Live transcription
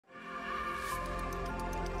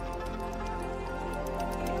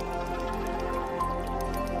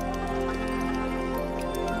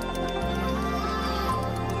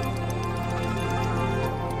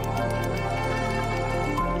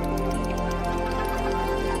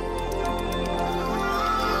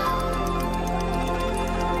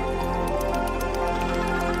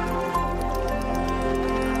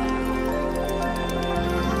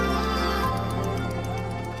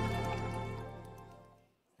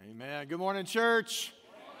Amen. Good morning, church.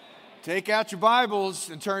 Take out your Bibles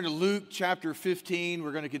and turn to Luke chapter 15.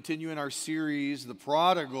 We're going to continue in our series, The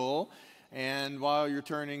Prodigal. And while you're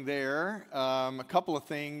turning there, a couple of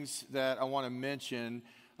things that I want to mention.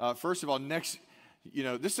 First of all, this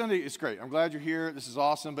Sunday is great. I'm glad you're here. This is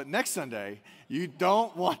awesome. But next Sunday, you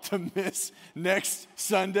don't want to miss next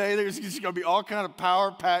Sunday. There's just going to be all kind of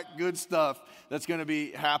power-packed good stuff that's going to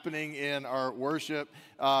be happening in our worship.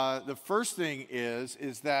 The first thing is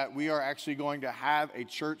that we are actually going to have a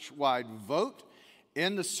church-wide vote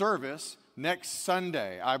in the service next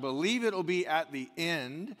Sunday. I believe it'll be at the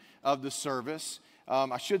end of the service.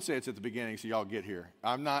 I should say it's at the beginning so y'all get here.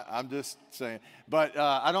 I'm just saying. But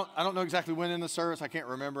I don't know exactly when in the service. I can't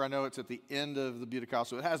remember. I know it's at the end of the Butte,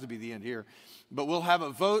 so it has to be the end here. But we'll have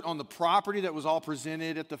a vote on the property that was all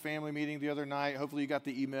presented at the family meeting the other night. Hopefully you got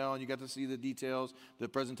the email and you got to see the details, the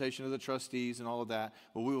presentation of the trustees and all of that.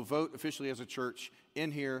 But we will vote officially as a church in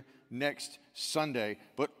here next Sunday.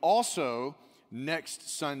 But also next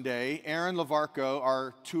Sunday, Aaron Lavarco,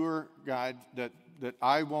 our tour guide that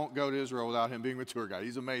I won't go to Israel without him being a tour guide.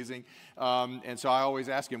 He's amazing. And so I always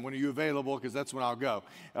ask him, when are you available? Because that's when I'll go.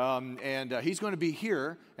 And he's going to be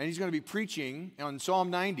here, and he's going to be preaching on Psalm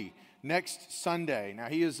 90 next Sunday. Now,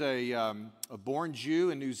 he is a born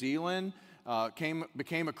Jew in New Zealand,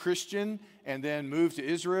 became a Christian, and then moved to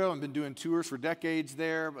Israel and been doing tours for decades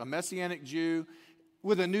there, a Messianic Jew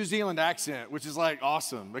with a New Zealand accent, which is like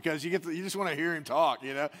awesome because you just want to hear him talk,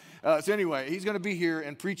 you know. So anyway, he's going to be here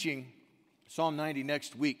and preaching Psalm 90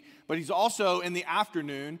 next week. But he's also in the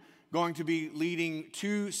afternoon going to be leading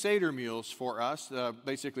 2 Seder meals for us,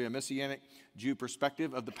 basically a Messianic Jew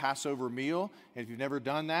perspective of the Passover meal. And if you've never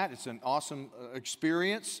done that, it's an awesome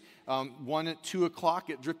experience. One at 2 o'clock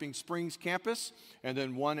at Dripping Springs campus, and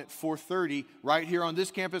then one at 4:30 right here on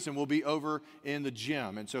this campus, and we'll be over in the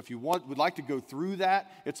gym. And so if you would like to go through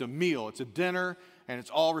that, it's a meal, it's a dinner, and it's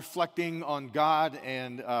all reflecting on God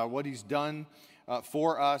and what He's done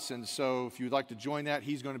for us. And so if you'd like to join that,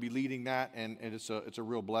 he's going to be leading that, and it's a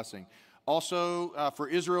real blessing. Also, for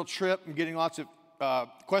Israel trip, I'm getting lots of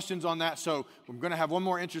questions on that. So I'm going to have one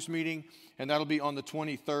more interest meeting, and that'll be on the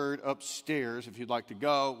 23rd upstairs. If you'd like to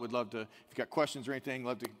go, would love to. If you've got questions or anything,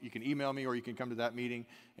 you can email me or you can come to that meeting,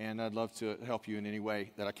 and I'd love to help you in any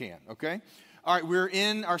way that I can. Okay? All right, we're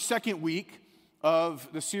in our second week of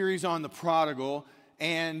the series on the prodigal.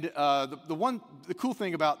 And the cool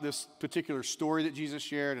thing about this particular story that Jesus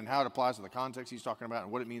shared and how it applies to the context he's talking about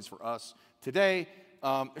and what it means for us today,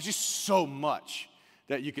 there's just so much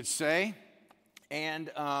that you could say. And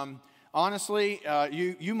honestly,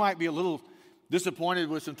 you might be a little disappointed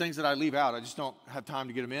with some things that I leave out. I just don't have time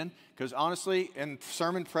to get them in. Because honestly, in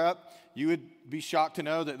sermon prep, you would be shocked to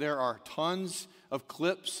know that there are tons of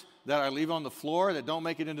clips that I leave on the floor that don't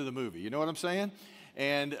make it into the movie. You know what I'm saying?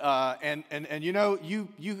 And you know,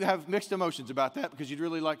 you have mixed emotions about that because you'd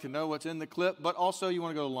really like to know what's in the clip, but also you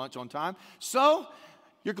want to go to lunch on time. So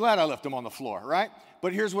you're glad I left them on the floor, right?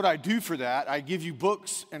 But here's what I do for that. I give you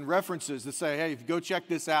books and references that say, hey, if you go check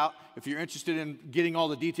this out, if you're interested in getting all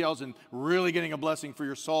the details and really getting a blessing for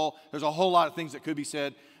your soul, there's a whole lot of things that could be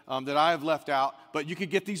said that I have left out, but you could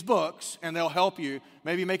get these books and they'll help you.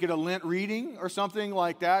 Maybe make it a Lent reading or something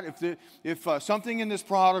like that. If something in this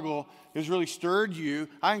prodigal has really stirred you,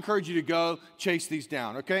 I encourage you to go chase these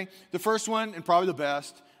down, okay? The first one, and probably the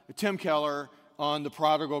best, Tim Keller on the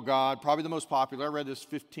prodigal God, probably the most popular. I read this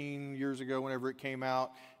 15 years ago whenever it came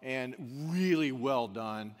out, and really well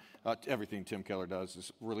done. Everything Tim Keller does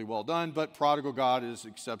is really well done, but Prodigal God is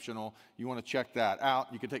exceptional. You want to check that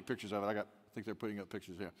out. You can take pictures of it. I think they're putting up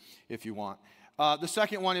pictures here if you want. The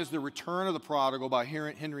second one is The Return of the Prodigal by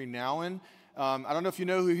Henry Nouwen. I don't know if you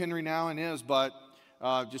know who Henry Nouwen is, but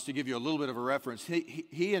just to give you a little bit of a reference,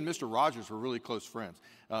 he and Mr. Rogers were really close friends.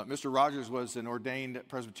 Mr. Rogers was an ordained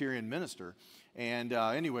Presbyterian minister. And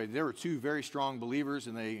anyway, they were 2 very strong believers,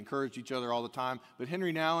 and they encouraged each other all the time. But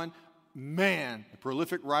Henry Nouwen, man, a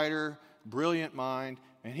prolific writer, brilliant mind,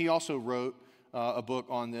 and he also wrote a book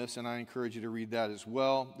on this, and I encourage you to read that as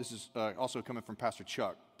well. This is also coming from Pastor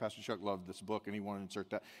Chuck. Pastor Chuck loved this book, and he wanted to insert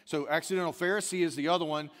that. So Accidental Pharisee is the other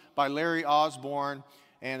one by Larry Osborne,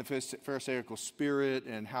 and the Pharisaical spirit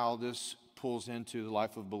and how this pulls into the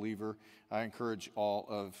life of a believer. I encourage all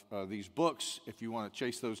of these books. If you want to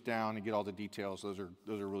chase those down and get all the details, those are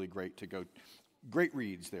really great to go. Great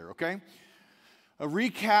reads there, okay? A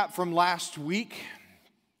recap from last week.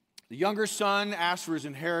 The younger son asked for his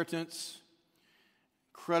inheritance.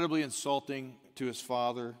 Incredibly insulting to his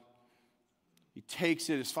father. He takes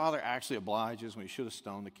it. His father actually obliges when he should have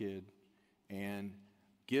stoned the kid, and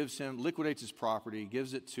liquidates his property,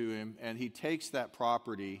 gives it to him, and he takes that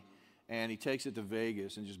property and he takes it to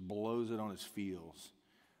Vegas and just blows it on his fields.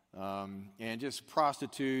 And just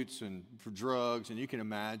prostitutes and for drugs, and you can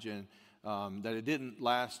imagine that it didn't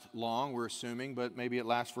last long, we're assuming, but maybe it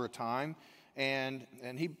lasts for a time. And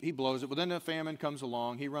he blows it. But then the famine comes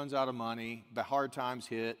along. He runs out of money. The hard times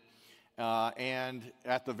hit. And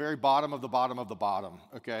at the very bottom of the bottom of the bottom,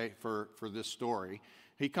 okay, for this story,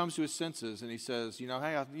 he comes to his senses and he says,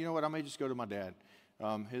 hey, you know what? I may just go to my dad.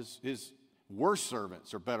 His worst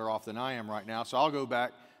servants are better off than I am right now, so I'll go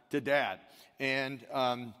back to dad. And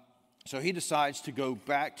so he decides to go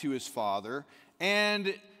back to his father.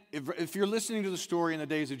 And if you're listening to the story in the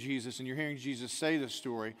days of Jesus and you're hearing Jesus say this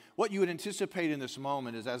story, what you would anticipate in this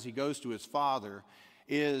moment is as he goes to his father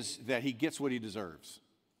is that he gets what he deserves.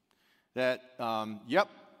 That,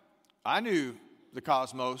 I knew the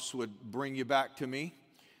cosmos would bring you back to me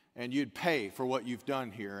and you'd pay for what you've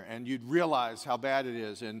done here and you'd realize how bad it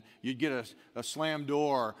is and you'd get a slam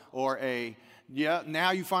door or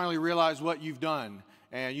now you finally realize what you've done.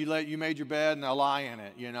 And you made your bed and I'll lie in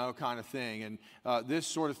it, kind of thing. And this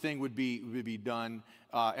sort of thing would be done.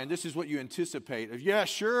 And this is what you anticipate. Yeah,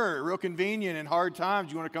 sure, real convenient in hard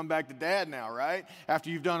times. You want to come back to dad now, right? After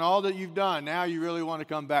you've done all that you've done, now you really want to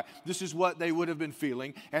come back. This is what they would have been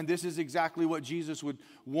feeling. And this is exactly what Jesus would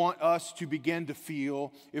want us to begin to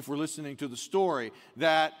feel if we're listening to the story.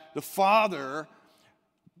 That the Father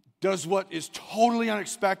does what is totally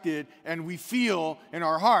unexpected and we feel in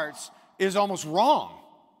our hearts is almost wrong.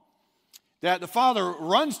 That the father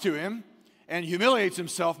runs to him and humiliates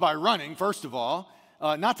himself by running, first of all,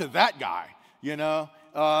 not to that guy,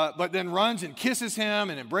 but then runs and kisses him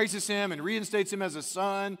and embraces him and reinstates him as a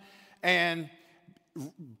son and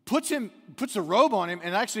puts a robe on him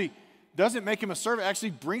and actually doesn't make him a servant, actually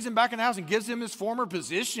brings him back in the house and gives him his former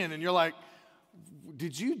position. And you're like,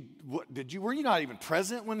 were you not even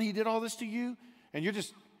present when he did all this to you? And you're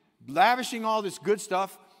just lavishing all this good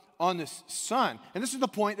stuff on this son. And this is the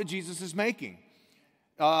point that Jesus is making.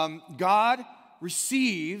 God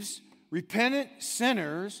receives repentant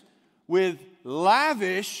sinners with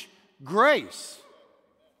lavish grace.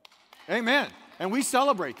 Amen. And we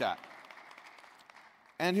celebrate that.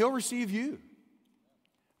 And he'll receive you.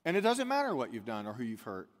 And it doesn't matter what you've done or who you've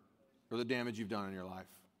hurt or the damage you've done in your life.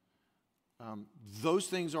 Those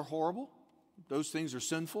things are horrible. Those things are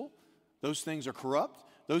sinful. Those things are corrupt.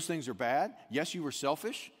 Those things are bad. Yes, you were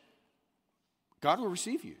selfish. God will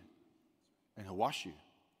receive you, and he'll wash you.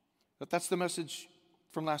 That's the message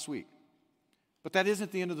from last week. But that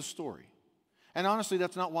isn't the end of the story. And honestly,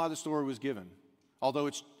 that's not why the story was given. Although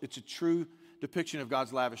it's a true depiction of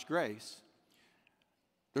God's lavish grace,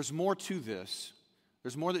 there's more to this.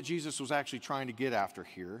 There's more that Jesus was actually trying to get after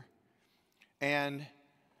here. And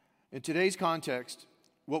in today's context,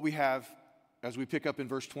 what we have, as we pick up in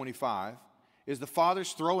verse 25, is the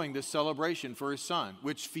father's throwing this celebration for his son,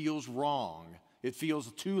 which feels wrong. It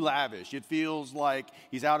feels too lavish. It feels like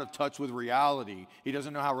he's out of touch with reality. He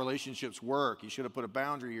doesn't know how relationships work. He should have put a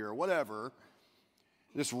boundary here or whatever.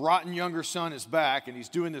 This rotten younger son is back, and he's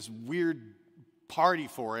doing this weird party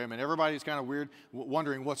for him, and everybody's kind of weird,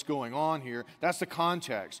 wondering what's going on here. That's the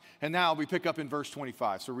context. And now we pick up in verse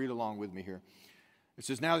 25, so read along with me here. It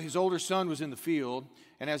says, now his older son was in the field,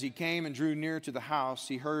 and as he came and drew near to the house,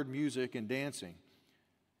 he heard music and dancing.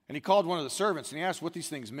 And he called one of the servants, and he asked what these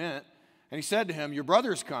things meant. And he said to him, your brother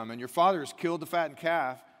has come, and your father has killed the fattened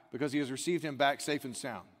calf because he has received him back safe and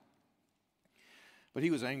sound. But he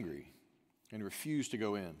was angry and refused to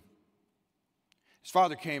go in. His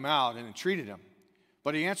father came out and entreated him.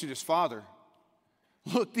 But he answered his father,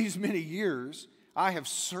 look, these many years I have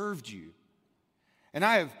served you, and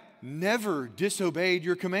I have never disobeyed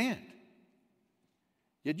your command.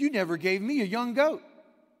 Yet you never gave me a young goat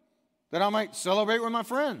that I might celebrate with my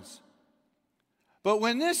friends. But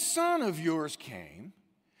when this son of yours came,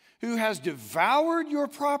 who has devoured your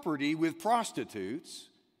property with prostitutes,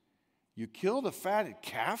 you killed a fatted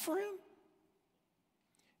calf for him?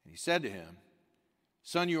 And he said to him,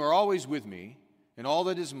 son, you are always with me, and all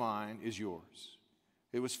that is mine is yours.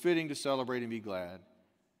 It was fitting to celebrate and be glad,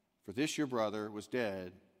 for this your brother was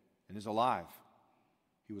dead and is alive.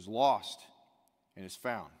 He was lost and is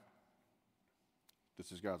found.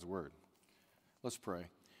 This is God's word. Let's pray.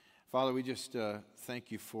 Father, we just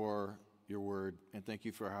thank you for your word, and thank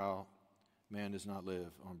you for how man does not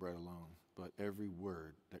live on bread alone, but every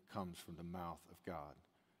word that comes from the mouth of God.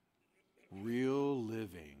 Real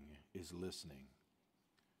living is listening.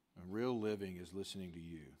 And real living is listening to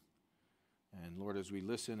you. And Lord, as we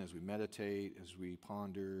listen, as we meditate, as we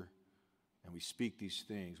ponder, and we speak these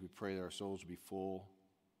things, we pray that our souls will be full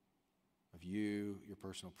of you, your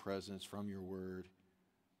personal presence from your word,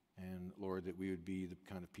 And Lord, that we would be the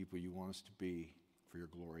kind of people you want us to be for your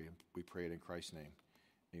glory. And we pray it in Christ's name.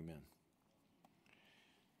 Amen.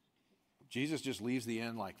 Jesus just leaves the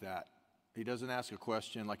end like that. He doesn't ask a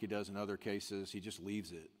question like he does in other cases. He just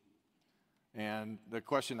leaves it. And the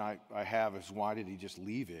question I have is, why did he just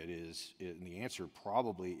leave it? And the answer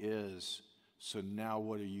probably is, so now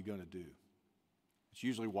what are you going to do? It's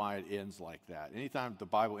usually why it ends like that. Anytime the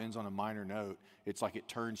Bible ends on a minor note, it's like it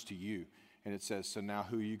turns to you. And it says, so now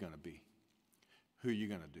who are you going to be? Who are you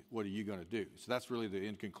going to do? What are you going to do? So that's really the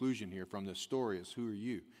end conclusion here from this story is, who are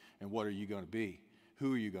you? And what are you going to be?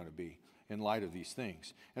 Who are you going to be in light of these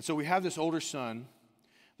things? And so we have this older son,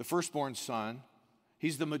 the firstborn son.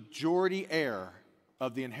 He's the majority heir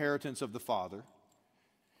of the inheritance of the father.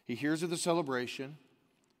 He hears of the celebration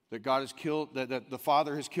that God has killed, that the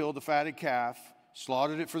father has killed the fatted calf,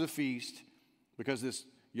 slaughtered it for the feast because this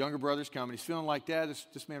younger brother's coming. He's feeling like, Dad,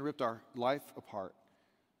 this man ripped our life apart.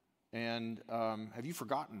 And have you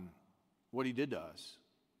forgotten what he did to us?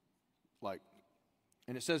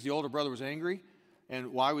 And it says the older brother was angry.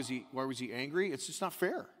 And why was he angry? It's just not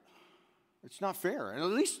fair. It's not fair. And at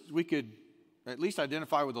least we could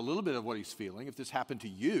identify with a little bit of what he's feeling. If this happened to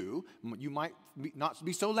you, you might not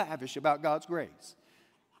be so lavish about God's grace.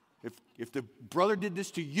 If the brother did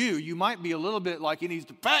this to you, you might be a little bit like he needs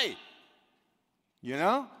to pay. You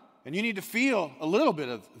know? And you need to feel a little bit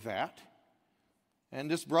of that. And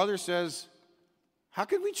this brother says, how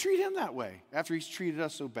could we treat him that way after he's treated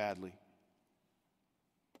us so badly?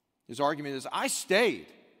 His argument is, I stayed.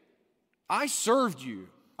 I served you.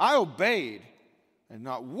 I obeyed. And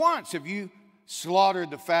not once have you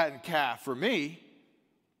slaughtered the fattened calf for me.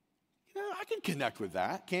 You know, I can connect with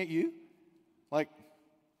that, can't you? Like,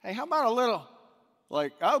 hey, how about a little,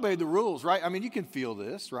 I obeyed the rules, right? I mean, you can feel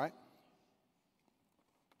this, right?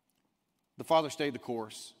 The father stayed the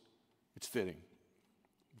course. It's fitting.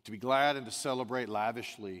 To be glad and to celebrate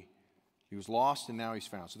lavishly. He was lost and now he's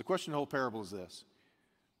found. So the question of the whole parable is this.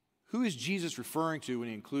 Who is Jesus referring to when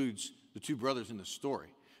he includes the two brothers in the story?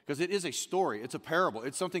 Because it is a story. It's a parable.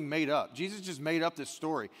 It's something made up. Jesus just made up this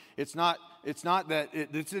story. It's not that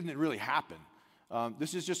this didn't really happen.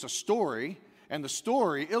 This is just a story, and the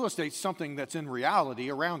story illustrates something that's in reality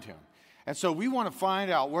around him. And so we want to find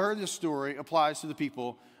out where this story applies to the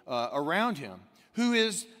people around him. Who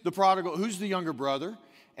is the prodigal? Who's the younger brother?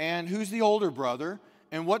 And who's the older brother?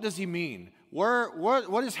 And what does he mean?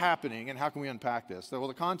 What is happening, and how can we unpack this? Well,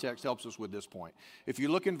 the context helps us with this point. If you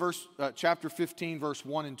look in chapter 15, verse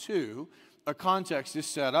 1 and 2, a context is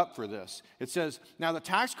set up for this. It says, now the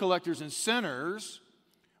tax collectors and sinners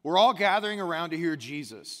were all gathering around to hear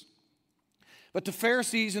Jesus. But the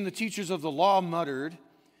Pharisees and the teachers of the law muttered,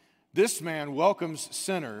 this man welcomes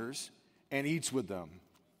sinners and eats with them.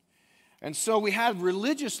 And so we had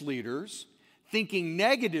religious leaders thinking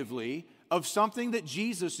negatively of something that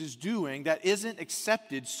Jesus is doing that isn't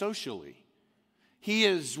accepted socially. He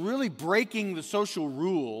is really breaking the social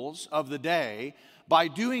rules of the day by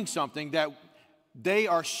doing something that they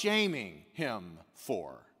are shaming him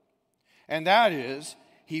for. And that is,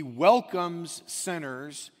 he welcomes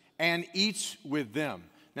sinners and eats with them.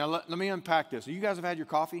 Now, let me unpack this. You guys have had your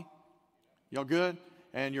coffee? Y'all good?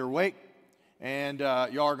 And you're awake? And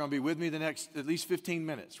y'all are going to be with me the next at least 15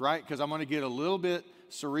 minutes, right? Because I'm going to get a little bit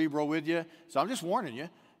cerebral with you. So I'm just warning you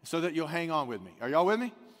so that you'll hang on with me. Are y'all with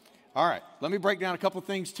me? All right. Let me break down a couple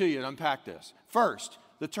things to you and unpack this. First,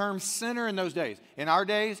 the term sinner in those days. In our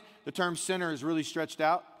days, the term sinner is really stretched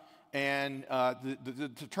out. And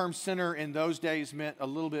the term sinner in those days meant a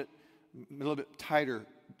little bit tighter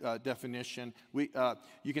definition.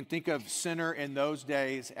 You can think of sinner in those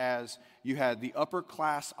days as you had the upper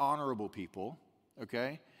class honorable people,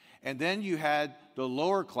 okay? And then you had the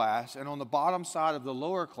lower class, and on the bottom side of the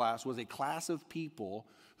lower class was a class of people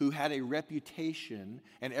who had a reputation,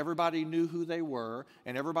 and everybody knew who they were,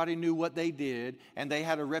 and everybody knew what they did, and they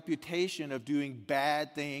had a reputation of doing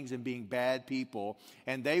bad things and being bad people,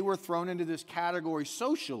 and they were thrown into this category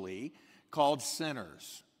socially called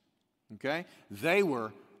sinners, okay? They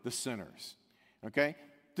were the sinners, okay?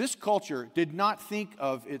 This culture did not think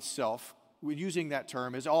of itself using that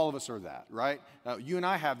term as all of us are that, right? You and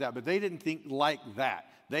I have that, but they didn't think like that.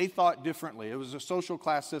 They thought differently. It was a social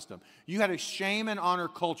class system. You had a shame and honor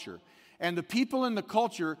culture. And the people in the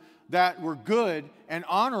culture that were good and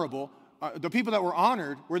honorable, the people that were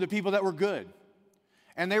honored were the people that were good.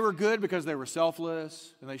 And they were good because they were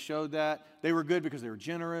selfless, and they showed that. They were good because they were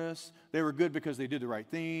generous. They were good because they did the right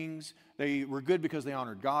things. They were good because they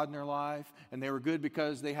honored God in their life. And they were good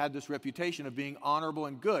because they had this reputation of being honorable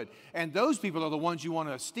and good. And those people are the ones you want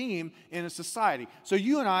to esteem in a society. So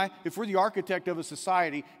you and I, if we're the architect of a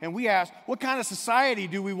society, and we ask, what kind of society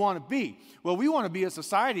do we want to be? Well, we want to be a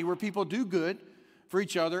society where people do good for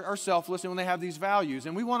each other, are selfless, and when they have these values.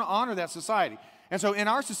 And we want to honor that society. And so in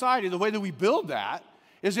our society, the way that we build that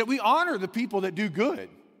is that we honor the people that do good,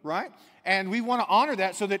 right? And we want to honor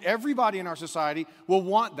that so that everybody in our society will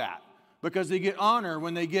want that because they get honor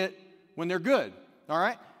when they're good, all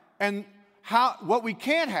right? And what we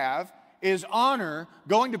can't have is honor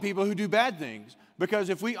going to people who do bad things, because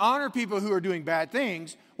if we honor people who are doing bad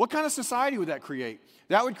things, what kind of society would that create?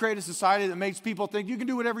 That would create a society that makes people think you can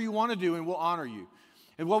do whatever you want to do and we'll honor you.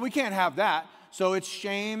 And well, we can't have that. So it's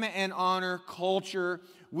shame and honor culture.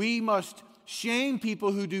 We must shame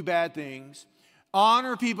people who do bad things,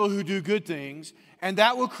 honor people who do good things, and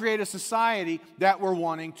that will create a society that we're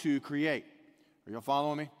wanting to create. Are you all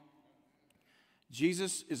following me?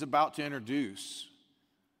 Jesus is about to introduce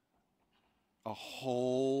a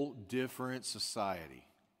whole different society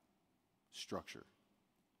structure.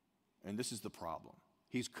 And this is the problem.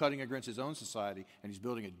 He's cutting against his own society, and he's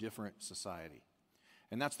building a different society.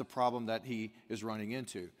 And that's the problem that he is running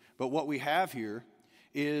into. But what we have here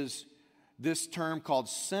is this term called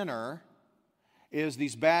sinner, is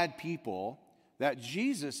these bad people that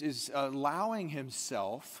Jesus is allowing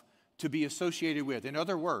himself to be associated with. In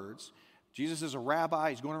other words, Jesus is a rabbi,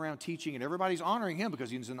 he's going around teaching, and everybody's honoring him because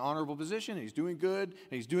he's in an honorable position, and he's doing good, and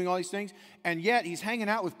he's doing all these things, and yet he's hanging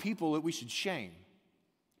out with people that we should shame.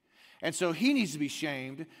 And so he needs to be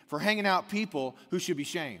shamed for hanging out people who should be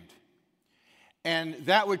shamed. And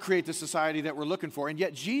that would create the society that we're looking for. And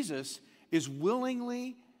yet Jesus is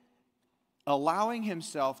willingly allowing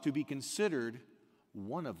himself to be considered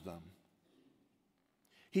one of them.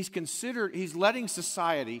 He's letting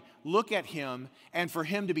society look at him and for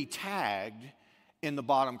him to be tagged in the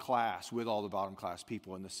bottom class with all the bottom class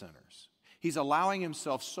people and the sinners. He's allowing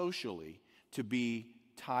himself socially to be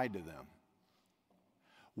tied to them.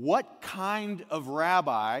 What kind of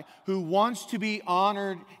rabbi who wants to be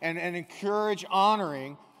honored and encourage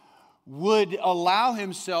honoring would allow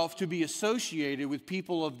himself to be associated with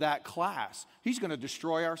people of that class? He's going to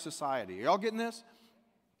destroy our society. Are y'all getting this?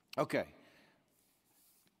 Okay.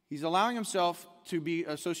 He's allowing himself to be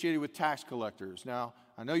associated with tax collectors. Now,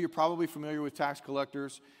 I know you're probably familiar with tax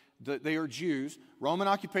collectors. They are Jews. Roman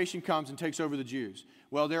occupation comes and takes over the Jews.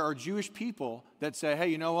 Well, there are Jewish people that say, hey,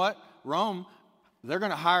 you know what? Rome, they're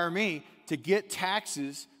going to hire me to get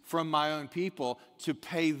taxes from my own people to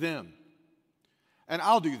pay them. And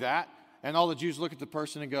I'll do that. And all the Jews look at the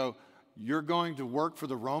person and go, you're going to work for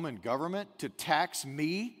the Roman government to tax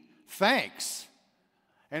me? Thanks.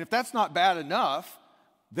 And if that's not bad enough,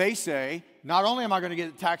 they say, not only am I going to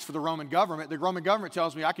get taxed for the Roman government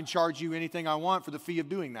tells me I can charge you anything I want for the fee of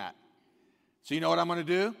doing that. So you know what I'm going to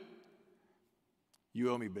do?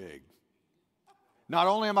 You owe me big. Not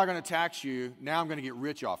only am I going to tax you, now I'm going to get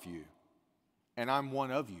rich off you. And I'm one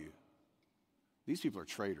of you. These people are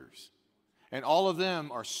traitors. And all of them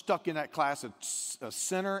are stuck in that class of a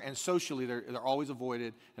sinner, and socially they're always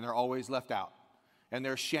avoided, and they're always left out. And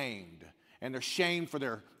they're shamed. And they're shamed for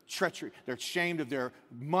their treachery. They're shamed of their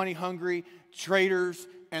money-hungry traitors,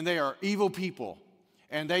 and they are evil people.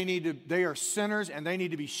 And they are sinners, and they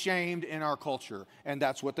need to be shamed in our culture. And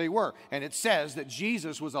that's what they were. And it says that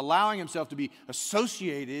Jesus was allowing himself to be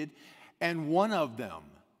associated and one of them.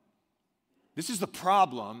 This is the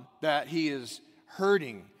problem that he is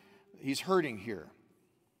hurting. He's hurting here.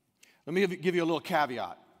 Let me give you a little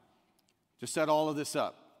caveat to set all of this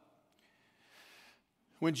up.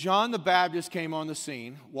 When John the Baptist came on the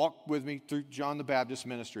scene, walk with me through John the Baptist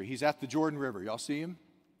ministry. He's at the Jordan River. Y'all see him?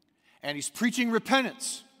 And he's preaching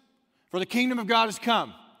repentance, for the kingdom of God has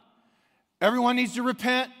come. Everyone needs to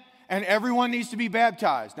repent, and everyone needs to be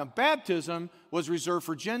baptized. Now, baptism was reserved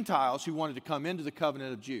for Gentiles who wanted to come into the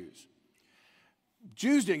covenant of Jews.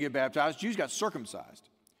 Jews didn't get baptized. Jews got circumcised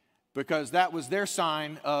because that was their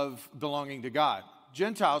sign of belonging to God.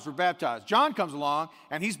 Gentiles were baptized. John comes along,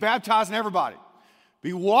 and he's baptizing everybody.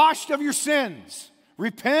 Be washed of your sins.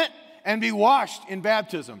 Repent and be washed in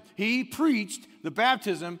baptism. He preached the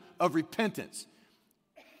baptism of repentance.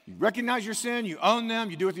 You recognize your sin, you own them,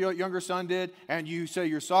 you do what the younger son did, and you say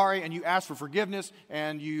you're sorry, and you ask for forgiveness,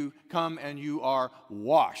 and you come and you are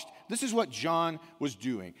washed. This is what John was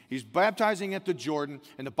doing. He's baptizing at the Jordan,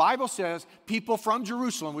 and the Bible says people from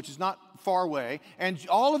Jerusalem, which is not far away, and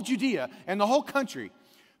all of Judea and the whole country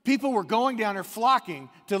People were going down there, flocking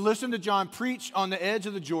to listen to John preach on the edge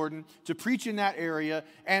of the Jordan, to preach in that area,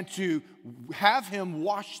 and to have him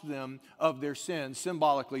wash them of their sins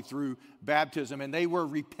symbolically through baptism. And they were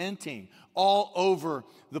repenting all over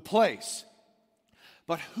the place.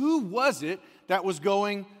 But who was it that was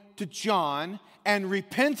going to John and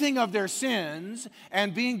repenting of their sins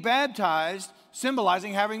and being baptized,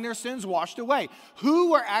 symbolizing having their sins washed away?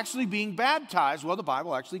 Who were actually being baptized? Well, the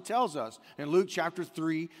Bible actually tells us. In Luke chapter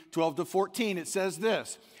 3, 12 to 14, it says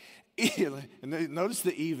this. And notice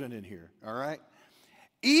the even in here, all right?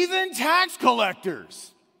 Even tax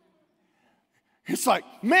collectors. It's like,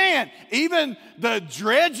 man, even the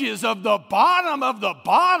dredges of the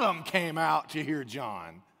bottom came out to hear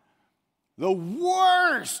John. The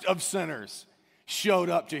worst of sinners showed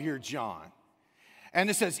up to hear John. And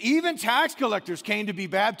it says, even tax collectors came to be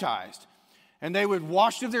baptized. And they would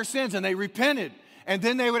wash of their sins, and they repented. And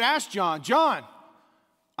then they would ask John, John,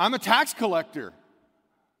 I'm a tax collector.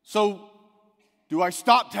 So do I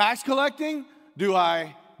stop tax collecting? Do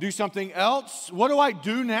I do something else? What do I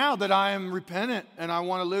do now that I am repentant and I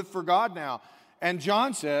want to live for God now? And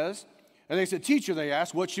John says, and they said, teacher, they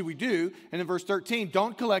asked, what should we do? And in verse 13,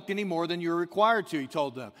 don't collect any more than you're required to, he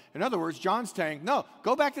told them. In other words, John's saying, no,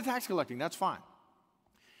 go back to tax collecting, that's fine.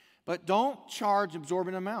 But don't charge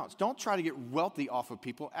absorbent amounts. Don't try to get wealthy off of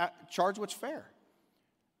people. Charge what's fair.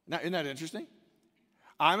 Now, isn't that interesting?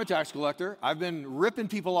 I'm a tax collector. I've been ripping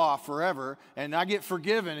people off forever, and I get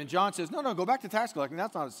forgiven. And John says, no, go back to tax collecting.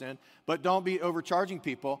 That's not a sin. But don't be overcharging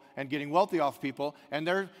people and getting wealthy off people. And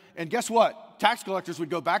guess what? Tax collectors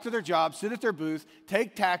would go back to their job, sit at their booth,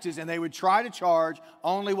 take taxes, and they would try to charge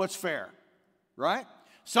only what's fair, right?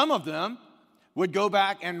 Some of them would go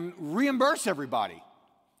back and reimburse everybody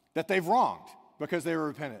that they've wronged because they were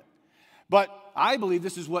repentant. But I believe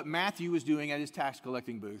this is what Matthew was doing at his tax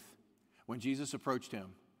collecting booth when Jesus approached him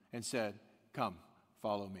and said, come,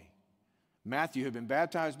 follow me. Matthew had been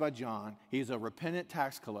baptized by John. He's a repentant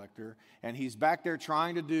tax collector, and he's back there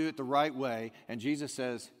trying to do it the right way, and Jesus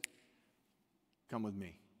says, come with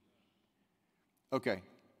me. Okay.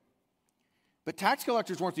 But tax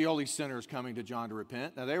collectors weren't the only sinners coming to John to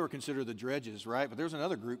repent. Now, they were considered the dredges, right? But there's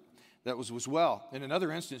another group that was as well. In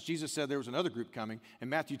another instance, Jesus said there was another group coming. In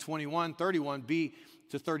Matthew 21, 31b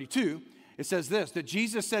to 32, it says this, that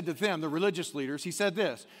Jesus said to them, the religious leaders, he said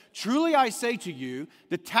this, truly I say to you,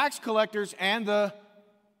 the tax collectors and the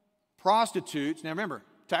prostitutes, now remember,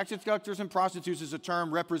 tax collectors and prostitutes is a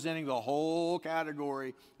term representing the whole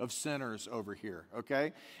category of sinners over here,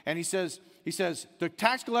 okay? And he says, the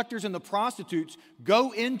tax collectors and the prostitutes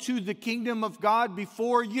go into the kingdom of God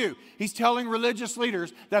before you. He's telling religious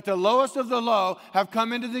leaders that the lowest of the low have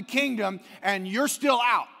come into the kingdom and you're still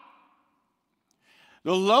out.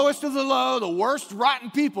 The lowest of the low, the worst rotten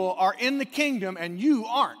people are in the kingdom and you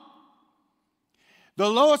aren't. The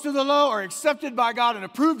lowest of the low are accepted by God and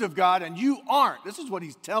approved of God, and you aren't. This is what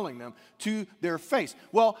he's telling them to their face.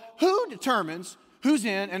 Well, who determines who's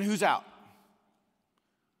in and who's out?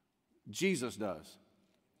 Jesus does.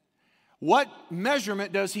 What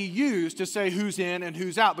measurement does he use to say who's in and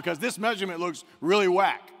who's out? Because this measurement looks really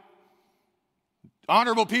whack.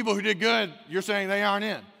 Honorable people who did good, you're saying they aren't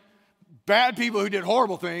in. Bad people who did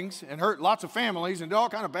horrible things and hurt lots of families and did all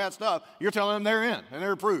kind of bad stuff, you're telling them they're in and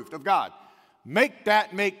they're approved of God. Make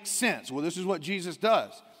that make sense. Well, this is what Jesus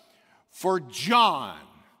does. For John,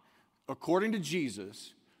 according to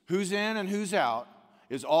Jesus, who's in and who's out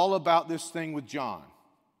is all about this thing with John.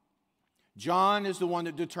 John is the one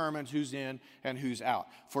that determines who's in and who's out.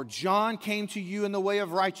 For John came to you in the way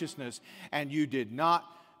of righteousness, and you did not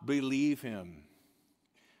believe him.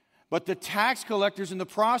 But the tax collectors and the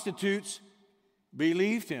prostitutes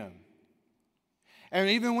believed him. And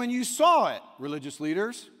even when you saw it, religious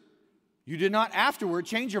leaders, you did not afterward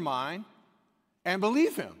change your mind and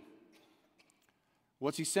believe him.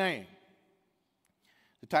 What's he saying?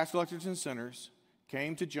 The tax collectors and sinners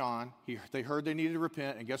came to John. They heard they needed to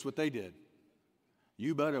repent, and guess what they did?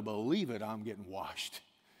 You better believe it, I'm getting washed.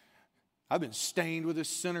 I've been stained with this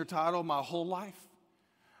sinner title my whole life.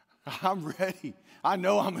 I'm ready. I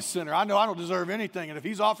know I'm a sinner. I know I don't deserve anything, and if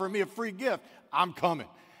he's offering me a free gift, I'm coming.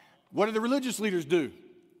 What did the religious leaders do?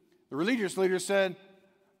 The religious leaders said,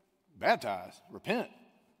 baptize, repent.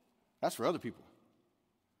 That's for other people.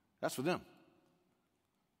 That's for them.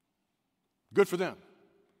 Good for them.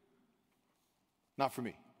 Not for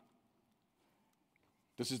me.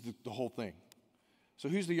 This is the whole thing. So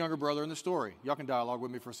who's the younger brother in the story? Y'all can dialogue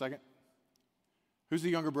with me for a second. Who's the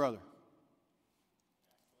younger brother?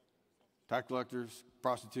 Tax collectors,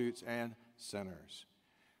 prostitutes, and sinners.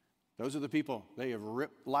 Those are the people. They have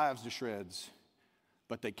ripped lives to shreds,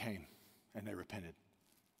 but they came and they repented.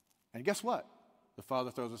 And guess what? The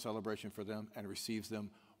Father throws a celebration for them and receives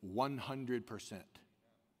them 100%.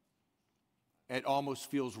 It almost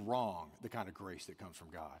feels wrong, the kind of grace that comes from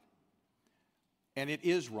God. And it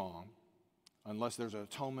is wrong unless there's an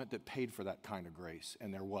atonement that paid for that kind of grace,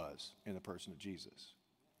 and there was in the person of Jesus.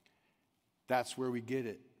 That's where we get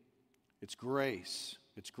it. It's grace.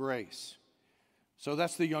 It's grace. So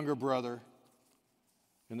that's the younger brother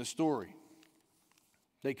in the story.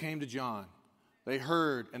 They came to John. They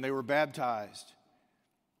heard and they were baptized.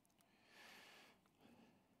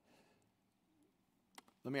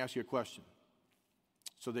 Let me ask you a question.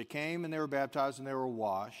 So they came and they were baptized and they were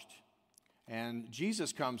washed. And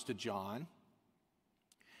Jesus comes to John.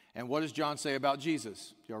 And what does John say about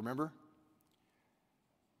Jesus? Do y'all remember?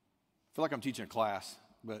 I feel like I'm teaching a class,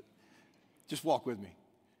 but just walk with me.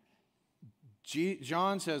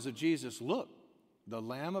 John says of Jesus, look, the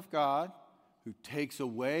Lamb of God who takes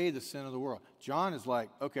away the sin of the world. John is like,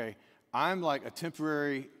 okay, I'm like a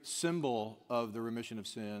temporary symbol of the remission of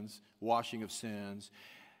sins, washing of sins.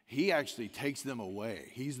 He actually takes them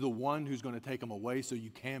away. He's the one who's going to take them away so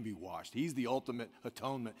you can be washed. He's the ultimate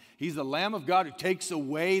atonement. He's the Lamb of God who takes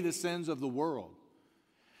away the sins of the world.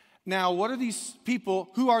 Now, what are these people?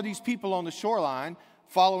 Who are these people on the shoreline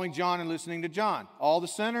following John and listening to John? All the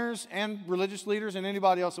sinners and religious leaders and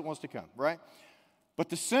anybody else that wants to come, right? But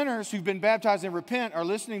the sinners who've been baptized and repent are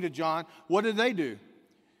listening to John. What do?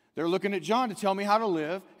 They're looking at John to tell me how to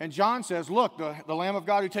live. And John says, look, the Lamb of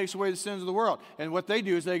God who takes away the sins of the world. And what they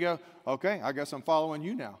do is they go, okay, I guess I'm following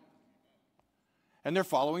you now. And they're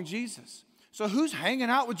following Jesus. So who's hanging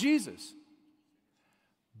out with Jesus?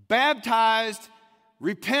 Baptized,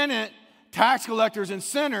 repentant tax collectors and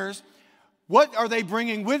sinners. What are they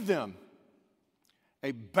bringing with them?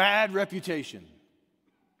 A bad reputation.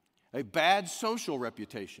 A bad social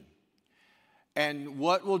reputation. And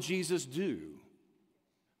what will Jesus do?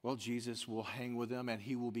 Well, Jesus will hang with them and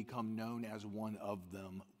he will become known as one of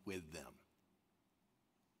them with them.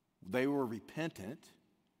 They were repentant.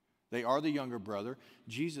 They are the younger brother.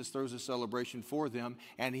 Jesus throws a celebration for them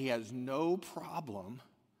and he has no problem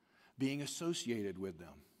being associated with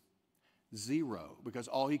them. Zero, because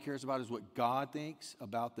all he cares about is what God thinks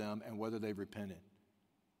about them and whether they've repented.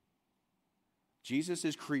 Jesus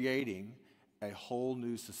is creating a whole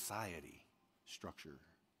new society structure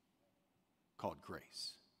called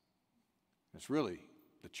grace. It's really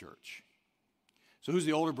the church. So who's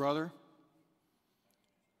the older brother?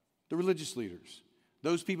 The religious leaders.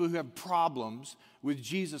 Those people who have problems with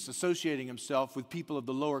Jesus associating himself with people of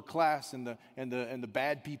the lower class and the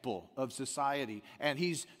bad people of society. And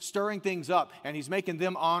he's stirring things up and he's making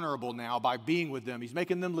them honorable now by being with them. He's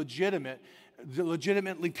making them legitimately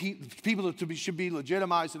people should be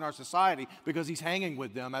legitimized in our society because he's hanging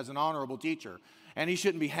with them as an honorable teacher. And he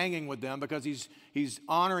shouldn't be hanging with them because he's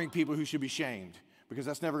honoring people who should be shamed, because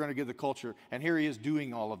that's never going to give the culture. And here he is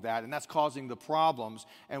doing all of that, and that's causing the problems.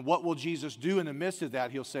 And what will Jesus do in the midst of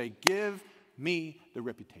that? He'll say, give me the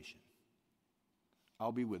reputation.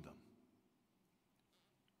 I'll be with them.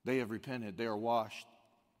 They have repented. They are washed,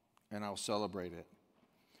 and I'll celebrate it.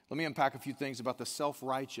 Let me unpack a few things about the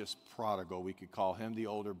self-righteous prodigal, we could call him, the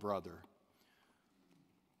older brother.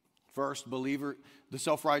 First, the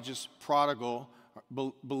self-righteous prodigal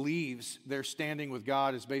believes their standing with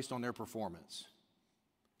God is based on their performance.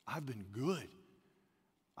 I've been good.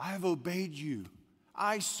 I have obeyed you.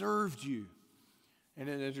 I served you. And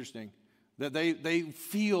it's interesting that they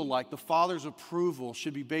feel like the Father's approval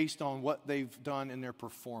should be based on what they've done in their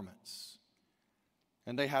performance.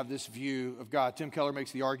 And they have this view of God. Tim Keller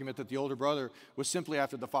makes the argument that the older brother was simply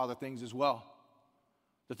after the Father things as well.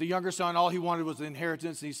 That the younger son, all he wanted was the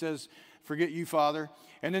inheritance, and he says, forget you, Father.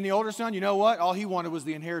 And then the older son, you know what? All he wanted was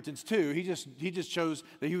the inheritance too. He just chose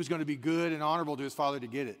that he was going to be good and honorable to his father to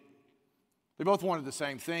get it. They both wanted the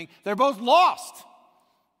same thing. They're both lost.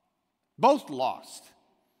 Both lost.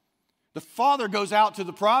 The father goes out to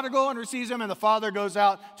the prodigal and receives him, and the father goes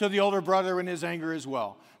out to the older brother in his anger as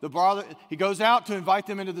well. The brother, he goes out to invite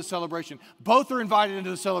them into the celebration. Both are invited into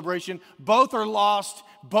the celebration. Both are lost.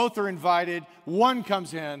 Both are invited. One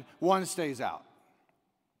comes in, one stays out.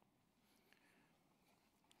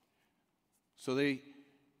 So they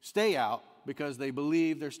stay out because they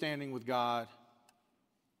believe their standing with God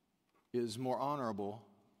is more honorable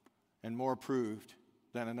and more approved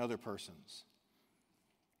than another person's.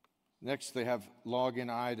 Next, they have log-in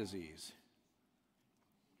eye disease.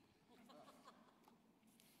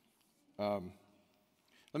 Let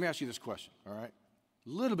me ask you this question, all right? A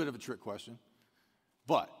little bit of a trick question.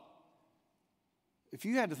 But if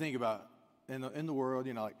you had to think about in the world,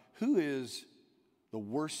 like who is the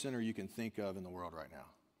worst sinner you can think of in the world right now?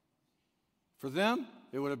 For them,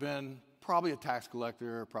 it would have been probably a tax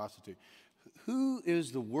collector or a prostitute. Who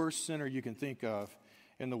is the worst sinner you can think of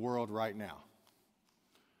in the world right now?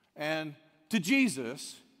 And to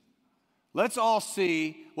Jesus, let's all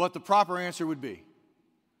see what the proper answer would be.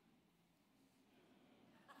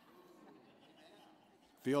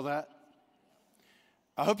 Feel that?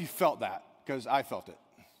 I hope you felt that, because I felt it.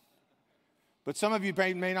 But some of you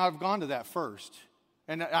may not have gone to that first.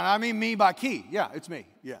 And I mean me by key. Yeah, it's me.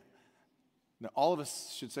 Yeah. Now, all of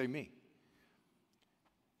us should say me.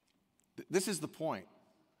 This is the point.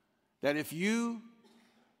 That if you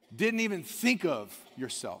didn't even think of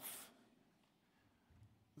yourself,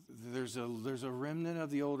 there's a remnant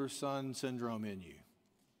of the older son syndrome in you.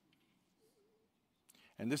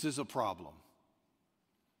 And this is a problem.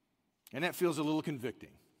 And that feels a little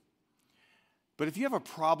convicting. But if you have a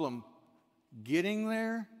problem getting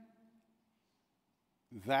there,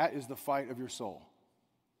 that is the fight of your soul.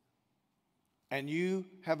 And you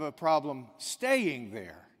have a problem staying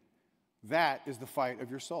there, that is the fight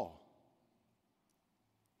of your soul.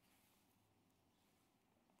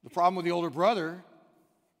 The problem with the older brother,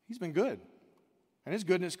 he's been good. And his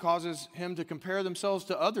goodness causes him to compare themselves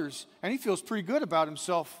to others. And he feels pretty good about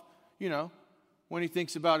himself, when he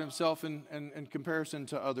thinks about himself in comparison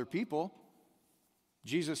to other people.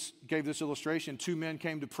 Jesus gave this illustration. 2 men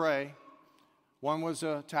came to pray. One was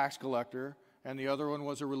a tax collector, and the other one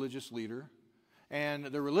was a religious leader. And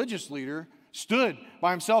the religious leader stood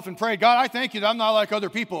by himself and prayed, God, I thank you that I'm not like other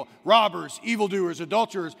people, robbers, evildoers,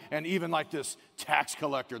 adulterers, and even like this tax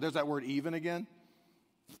collector. There's that word even again.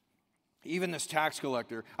 Even this tax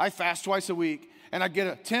collector. I fast twice a week, and I give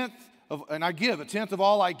a tenth of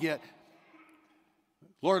all I get.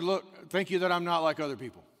 Lord, look, thank you that I'm not like other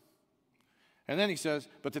people. And then he says,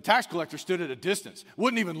 but the tax collector stood at a distance,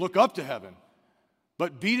 wouldn't even look up to heaven,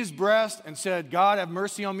 but beat his breast and said, God, have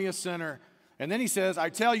mercy on me, a sinner. And then he says, I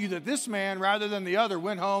tell you that this man, rather than the other,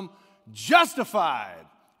 went home justified.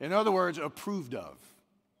 In other words, approved of.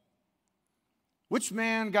 Which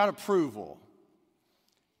man got approval?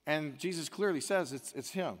 And Jesus clearly says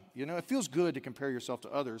it's him. It feels good to compare yourself to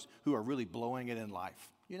others who are really blowing it in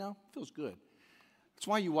life. It feels good. That's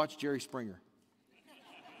why you watch Jerry Springer.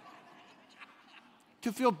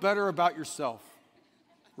 To feel better about yourself,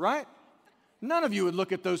 right? None of you would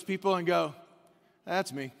look at those people and go,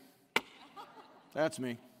 that's me. That's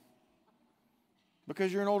me.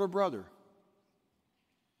 Because you're an older brother.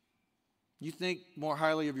 You think more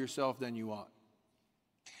highly of yourself than you ought.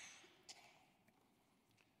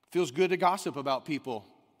 Feels good to gossip about people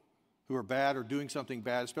who are bad or doing something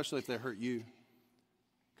bad, especially if they hurt you.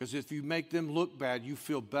 Because if you make them look bad, you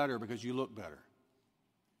feel better because you look better.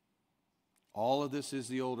 All of this is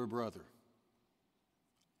the older brother.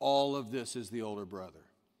 All of this is the older brother.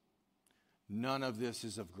 None of this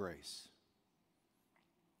is of grace.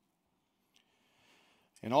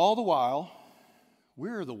 And all the while,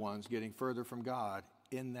 we're the ones getting further from God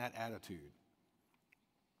in that attitude.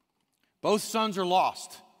 Both sons are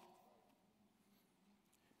lost.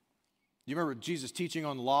 You remember Jesus teaching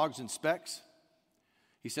on logs and specks?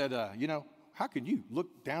 He said, how can you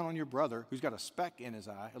look down on your brother who's got a speck in his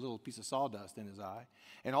eye, a little piece of sawdust in his eye,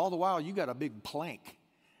 and all the while you got a big plank,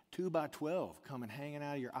 2 by 12, coming hanging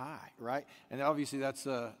out of your eye, right? And obviously that's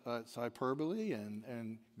hyperbole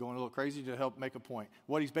and going a little crazy to help make a point.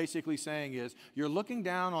 What he's basically saying is you're looking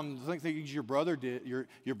down on the things your brother did,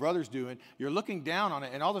 your brother's doing. You're looking down on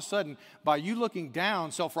it, and all of a sudden, by you looking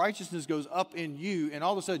down, self-righteousness goes up in you, and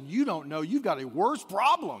all of a sudden you don't know you've got a worse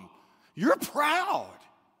problem. You're proud.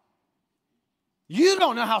 You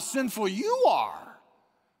don't know how sinful you are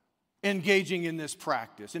engaging in this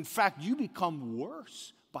practice. In fact, you become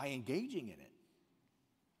worse by engaging in it.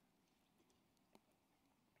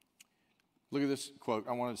 Look at this quote.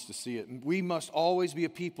 I want us to see it. We must always be a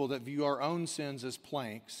people that view our own sins as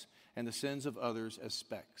planks and the sins of others as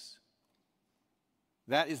specks.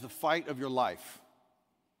 That is the fight of your life.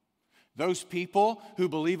 Those people who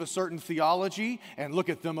believe a certain theology, and look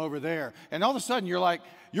at them over there. And all of a sudden you're like,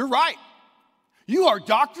 you're right. You are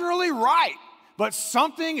doctrinally right. But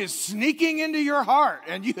something is sneaking into your heart,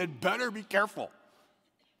 and you had better be careful.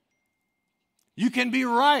 You can be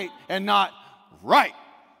right and not right.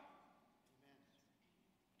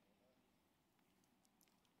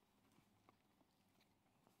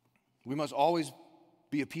 We must always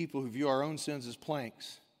be a people who view our own sins as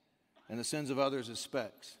planks and the sins of others as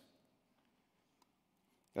specks.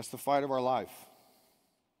 That's the fight of our life.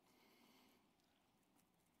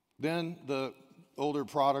 Then the older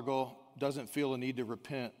prodigal doesn't feel a need to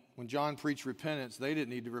repent. When John preached repentance, they didn't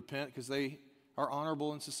need to repent because they are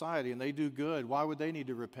honorable in society and they do good. Why would they need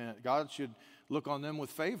to repent? God should look on them with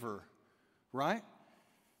favor, right?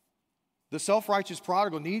 The self-righteous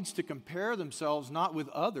prodigal needs to compare themselves not with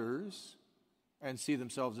others and see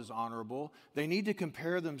themselves as honorable. They need to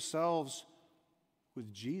compare themselves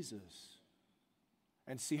with Jesus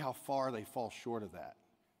and see how far they fall short of that.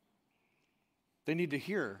 They need to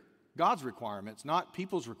hear God's requirements, not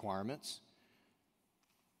people's requirements.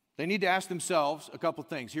 They need to ask themselves a couple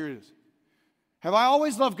things. Here it is. Have I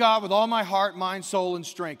always loved God with all my heart, mind, soul, and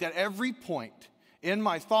strength? At every point in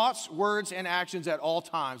my thoughts, words, and actions at all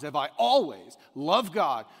times, have I always loved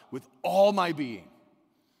God with all my being?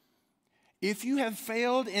 If you have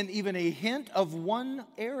failed in even a hint of one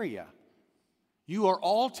area, you are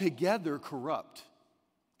altogether corrupt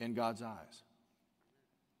in God's eyes.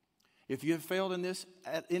 If you have failed in this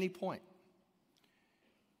at any point,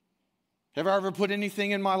 have I ever put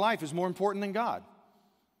anything in my life as more important than God?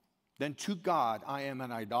 Then to God, I am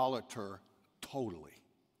an idolater totally.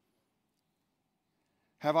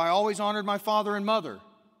 Have I always honored my father and mother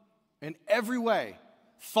in every way?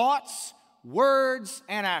 Thoughts, words,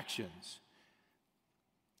 and actions.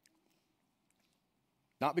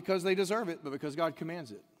 Not because they deserve it, but because God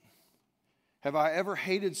commands it. Have I ever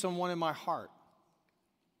hated someone in my heart?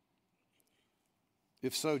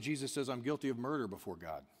 If so, Jesus says I'm guilty of murder before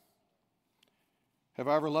God. Have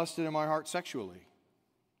I ever lusted in my heart sexually?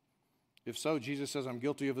 If so, Jesus says I'm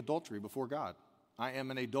guilty of adultery before God. I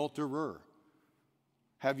am an adulterer.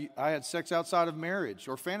 I had sex outside of marriage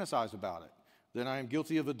or fantasized about it? Then I am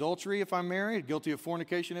guilty of adultery if I'm married, guilty of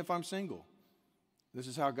fornication if I'm single. This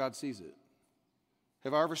is how God sees it.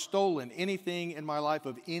 Have I ever stolen anything in my life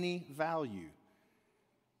of any value?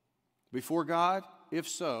 Before God, if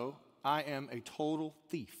so, I am a total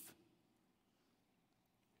thief.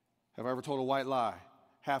 Have I ever told a white lie,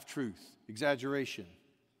 half-truth, exaggeration?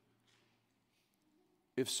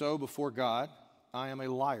 If so, before God, I am a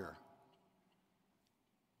liar.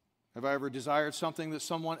 Have I ever desired something that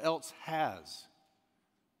someone else has?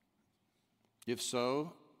 If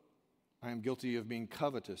so, I am guilty of being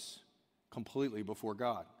covetous completely before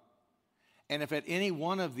God. And if at any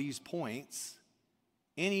one of these points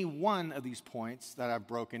that I've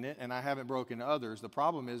broken it, and I haven't broken others, the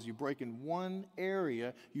problem is you break in one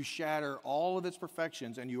area, you shatter all of its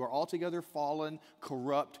perfections, and you are altogether fallen,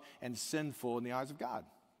 corrupt, and sinful in the eyes of God.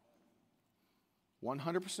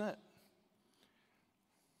 100%.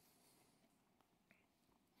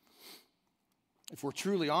 If we're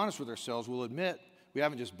truly honest with ourselves, we'll admit we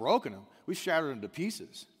haven't just broken them, we've shattered them to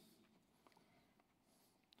pieces.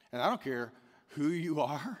 And I don't care who you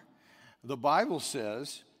are. The Bible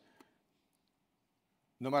says,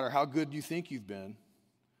 no matter how good you think you've been,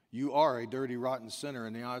 you are a dirty, rotten sinner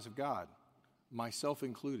in the eyes of God, myself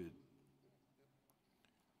included.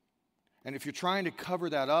 And if you're trying to cover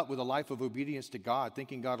that up with a life of obedience to God,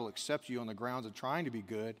 thinking God will accept you on the grounds of trying to be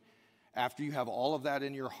good, after you have all of that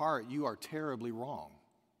in your heart, you are terribly wrong.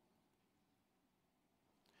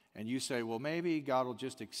 And you say, well, maybe God will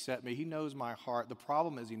just accept me. He knows my heart. The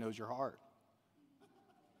problem is He knows your heart.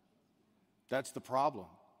 That's the problem.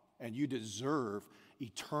 And you deserve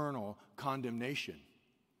eternal condemnation.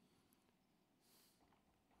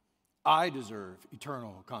 I deserve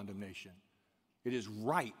eternal condemnation. It is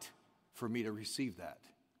right for me to receive that.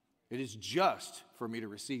 It is just for me to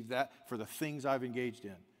receive that for the things I've engaged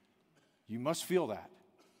in. You must feel that.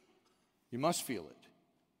 You must feel it.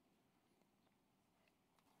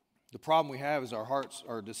 The problem we have is our hearts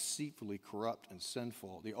are deceitfully corrupt and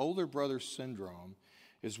sinful. The older brother syndrome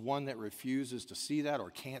is one that refuses to see that or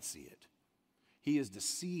can't see it. He is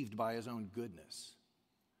deceived by his own goodness,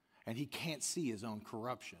 and he can't see his own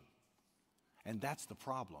corruption. And that's the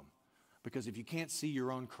problem, because if you can't see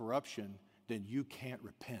your own corruption, then you can't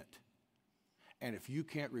repent. And if you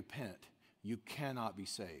can't repent, you cannot be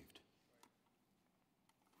saved.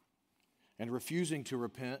 And refusing to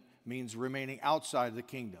repent means remaining outside the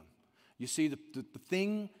kingdom. You see, the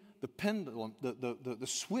thing, the pendulum, the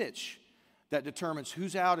switch that determines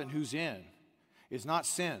who's out and who's in is not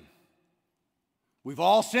sin. We've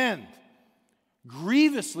all sinned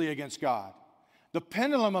grievously against God. The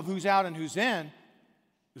pendulum of who's out and who's in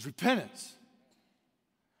is repentance.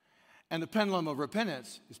 And the pendulum of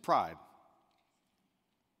repentance is pride.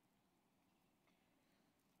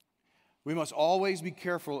 We must always be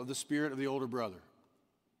careful of the spirit of the older brother.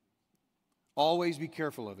 Always be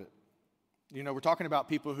careful of it. You know, we're talking about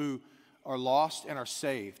people who are lost and are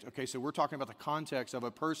saved. Okay, so we're talking about the context of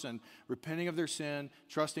a person repenting of their sin,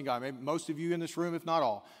 trusting God. Maybe most of you in this room, if not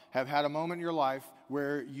all, have had a moment in your life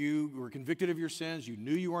where you were convicted of your sins, you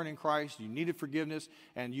knew you weren't in Christ, you needed forgiveness,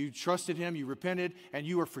 and you trusted Him, you repented, and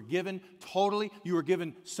you were forgiven totally. You were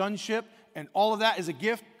given sonship, and all of that is a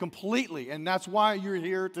gift completely, and that's why you're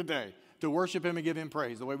here today. to worship him and give him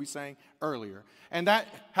praise, the way we sang earlier. And that,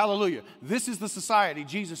 hallelujah, this is the society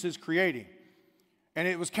Jesus is creating. And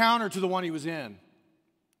it was counter to the one he was in.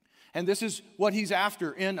 And this is what he's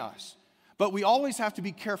after in us. But we always have to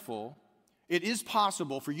be careful. It is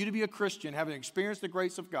possible for you to be a Christian, having experienced the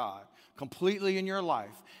grace of God completely in your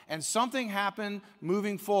life, and something happened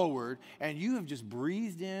moving forward, and you have just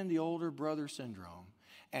breathed in the older brother syndrome,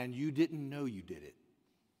 and you didn't know you did it.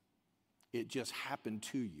 It just happened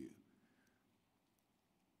to you.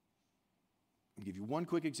 I'll give you one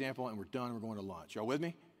quick example, and we're done. We're going to lunch. Y'all with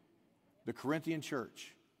me? The Corinthian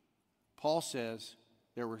church. Paul says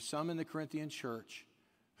there were some in the Corinthian church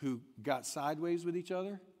who got sideways with each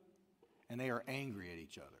other, and they are angry at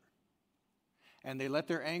each other. And they let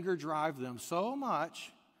their anger drive them so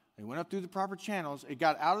much, they went up through the proper channels, it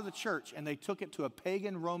got out of the church, and they took it to a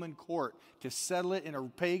pagan Roman court to settle it in a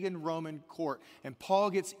pagan Roman court. And Paul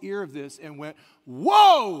gets ear of this and went,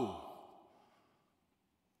 whoa!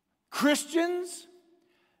 Christians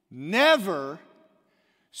never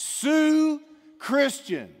sue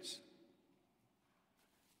Christians.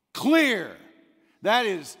 Clear. That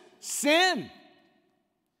is sin.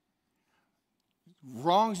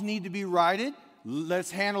 Wrongs need to be righted. Let's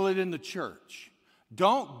handle it in the church.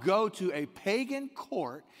 Don't go to a pagan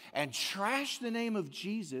court and trash the name of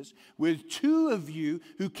Jesus with two of you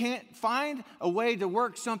who can't find a way to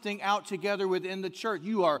work something out together within the church.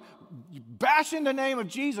 You are bashing the name of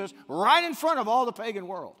Jesus right in front of all the pagan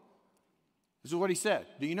world. This is what he said.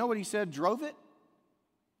 Do you know what he said drove it?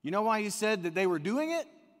 You know why he said that they were doing it?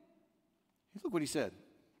 Look what he said.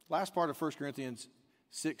 Last part of 1 Corinthians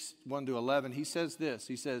 6, 1 to 11, he says this.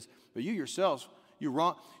 He says, but you yourselves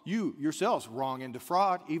wrong and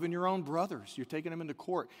defraud even your own brothers. You're taking them into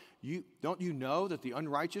court. Don't you know that the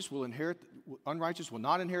unrighteous will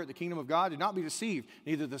not inherit the kingdom of God? Do not be deceived.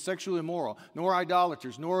 Neither the sexually immoral, nor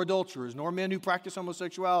idolaters, nor adulterers, nor men who practice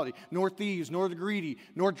homosexuality, nor thieves, nor the greedy,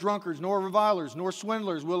 nor drunkards, nor revilers, nor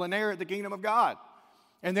swindlers will inherit the kingdom of God.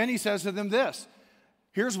 And then he says to them this.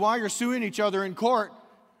 Here's why you're suing each other in court.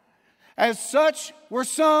 As such were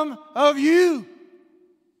some of you.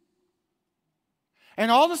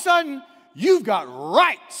 And all of a sudden, you've got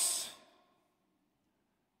rights.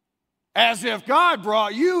 As if God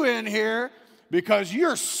brought you in here because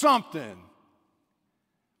you're something.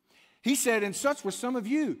 He said, and such were some of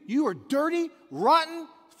you. You are dirty, rotten,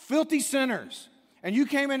 filthy sinners. And you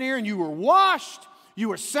came in here and you were washed. You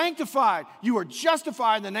were sanctified. You were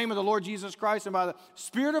justified in the name of the Lord Jesus Christ and by the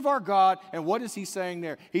Spirit of our God. And what is he saying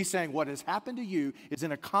there? He's saying what has happened to you is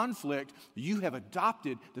in a conflict. You have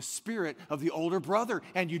adopted the spirit of the older brother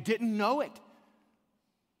and you didn't know it.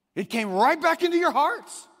 It came right back into your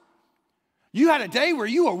hearts. You had a day where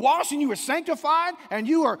you were washed and you were sanctified and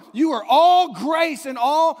you were all grace and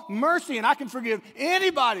all mercy. And I can forgive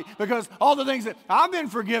anybody because all the things that I've been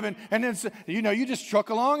forgiven. And then, you just truck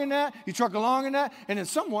along in that. You truck along in that. And then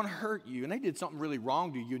someone hurt you and they did something really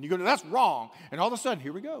wrong to you. And you go, that's wrong. And all of a sudden,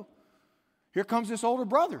 here we go. Here comes this older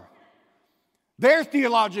brother. They're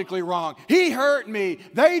theologically wrong. He hurt me.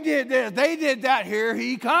 They did this. They did that. Here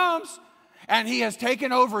he comes. And he has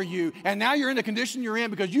taken over you. And now you're in the condition you're in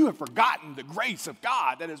because you have forgotten the grace of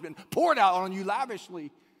God that has been poured out on you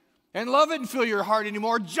lavishly. And love didn't fill your heart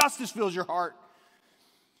anymore. Justice fills your heart.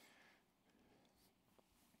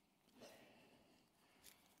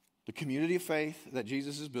 The community of faith that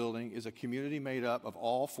Jesus is building is a community made up of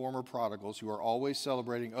all former prodigals who are always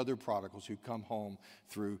celebrating other prodigals who come home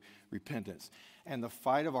through repentance. And the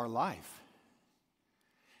fight of our life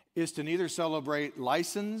is to neither celebrate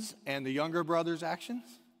license and the younger brother's actions,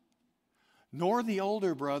 nor the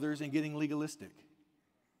older brothers in getting legalistic.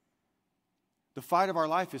 The fight of our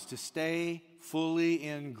life is to stay fully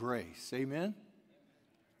in grace. Amen?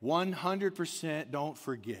 100% don't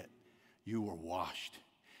forget you were washed.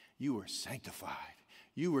 You were sanctified.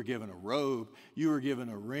 You were given a robe. You were given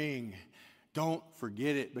a ring. Don't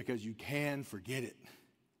forget it because you can forget it.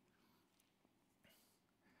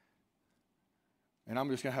 And I'm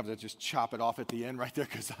just going to have to just chop it off at the end right there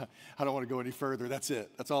because I don't want to go any further. That's it.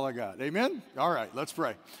 That's all I got. Amen? All right, let's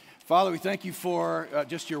pray. Father, we thank you for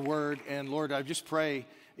just your word. And Lord, I just pray,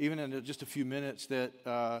 even in just a few minutes,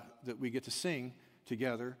 that we get to sing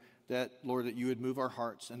together, that, Lord, that you would move our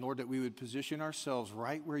hearts. And, Lord, that we would position ourselves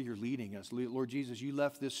right where you're leading us. Lord Jesus, you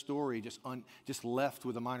left this story just left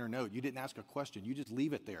with a minor note. You didn't ask a question. You just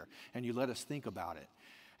leave it there, and you let us think about it.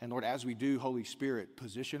 And Lord, as we do, Holy Spirit,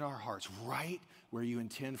 position our hearts right where you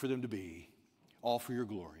intend for them to be, all for your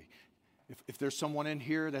glory. If there's someone in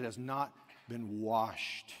here that has not been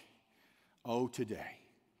washed, today,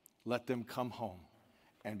 let them come home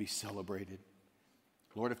and be celebrated.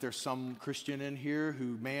 Lord, if there's some Christian in here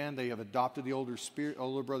who, man, they have adopted the older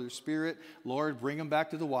brother's spirit, Lord, bring them back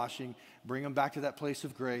to the washing, bring them back to that place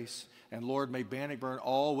of grace. And Lord, may Bannockburn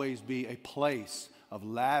always be a place of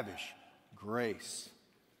lavish grace.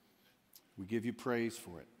 We give you praise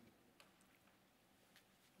for it.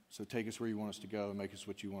 So take us where you want us to go and make us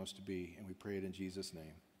what you want us to be. And we pray it in Jesus'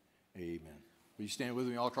 name. Amen. Will you stand with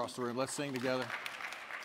me all across the room? Let's sing together.